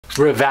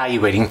We're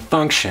evaluating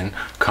function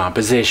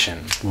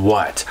composition.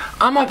 What?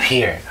 I'm up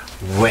here.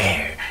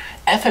 Where?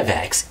 F of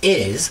x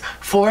is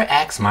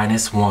 4x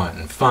minus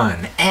 1,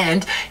 fun,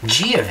 and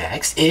g of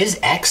x is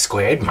x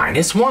squared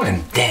minus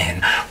 1.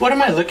 Then, what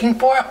am I looking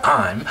for?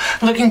 I'm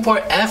looking for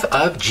f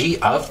of g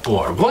of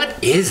 4.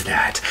 What is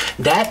that?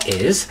 That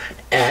is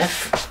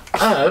f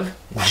of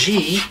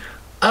g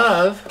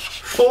of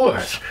 4.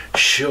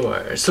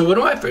 Sure. So what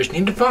do I first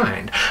need to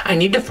find? I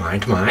need to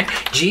find my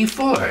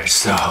g4.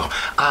 So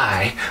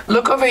I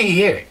look over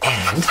here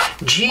and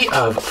g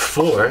of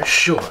 4,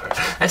 sure.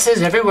 That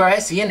says everywhere I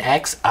see an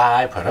x,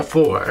 I put a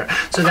 4.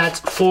 So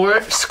that's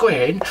 4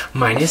 squared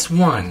minus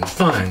 1.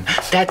 Fun.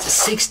 That's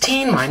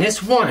 16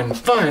 minus 1.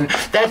 Fun.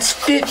 That's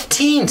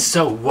 15.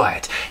 So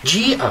what?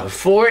 G of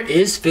 4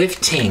 is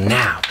 15.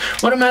 Now,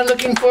 what am I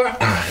looking for?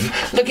 I'm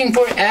looking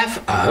for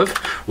f of,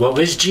 what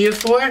was g of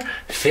 4?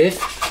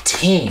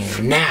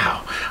 15.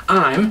 Now,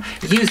 I'm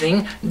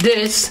using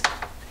this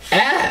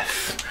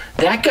f.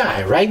 That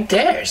guy right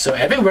there. So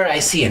everywhere I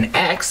see an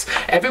x,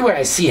 I'm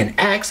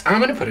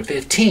going to put a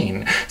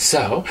 15.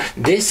 So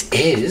this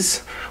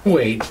is,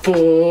 wait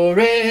for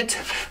it,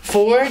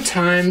 4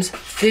 times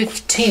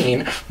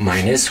 15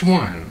 minus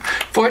 1.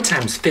 4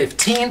 times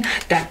 15,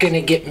 that's going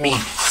to get me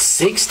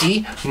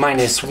 60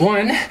 minus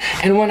 1.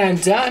 And when I'm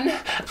done,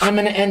 I'm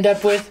going to end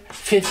up with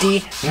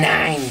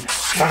 59.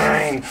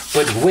 Fine.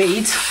 But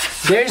wait,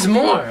 there's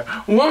more.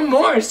 One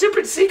more.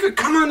 Super secret.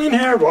 Come on in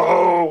here.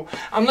 Whoa.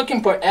 I'm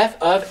looking for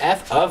f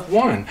of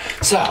 1.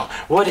 So,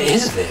 what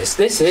is this?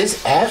 This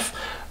is f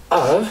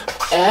of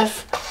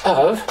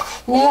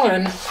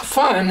 1.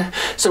 Fun.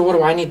 So what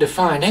do I need to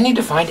find? I need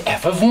to find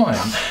f of 1.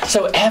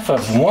 So f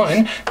of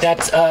 1,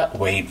 that's,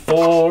 wait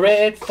for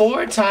it,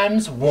 4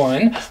 times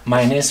 1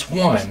 minus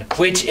 1,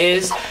 which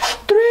is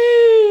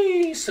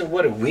 3. So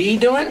what are we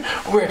doing?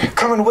 We're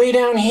coming way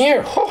down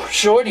here. Oh,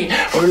 shorty,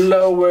 we're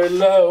low.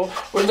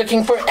 We're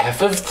looking for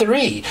f of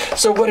 3.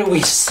 So what do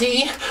we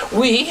see?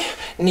 We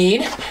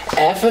need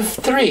f of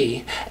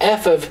 3.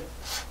 F of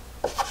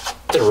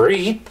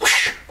 3,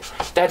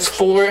 that's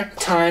 4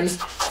 times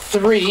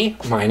 3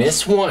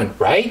 minus 1,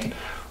 right?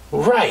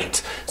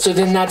 Right. So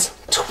then that's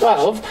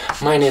 12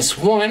 minus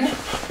 1.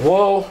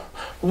 Whoa.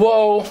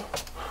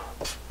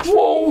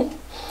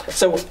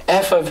 So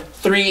f of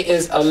 3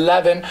 is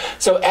 11.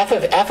 So f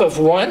of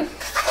 1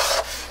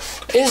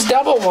 is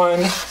double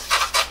 1.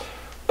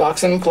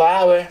 Box and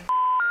flower.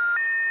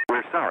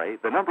 We're sorry,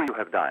 the number you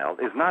have dialed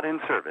is not in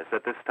service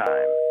at this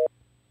time.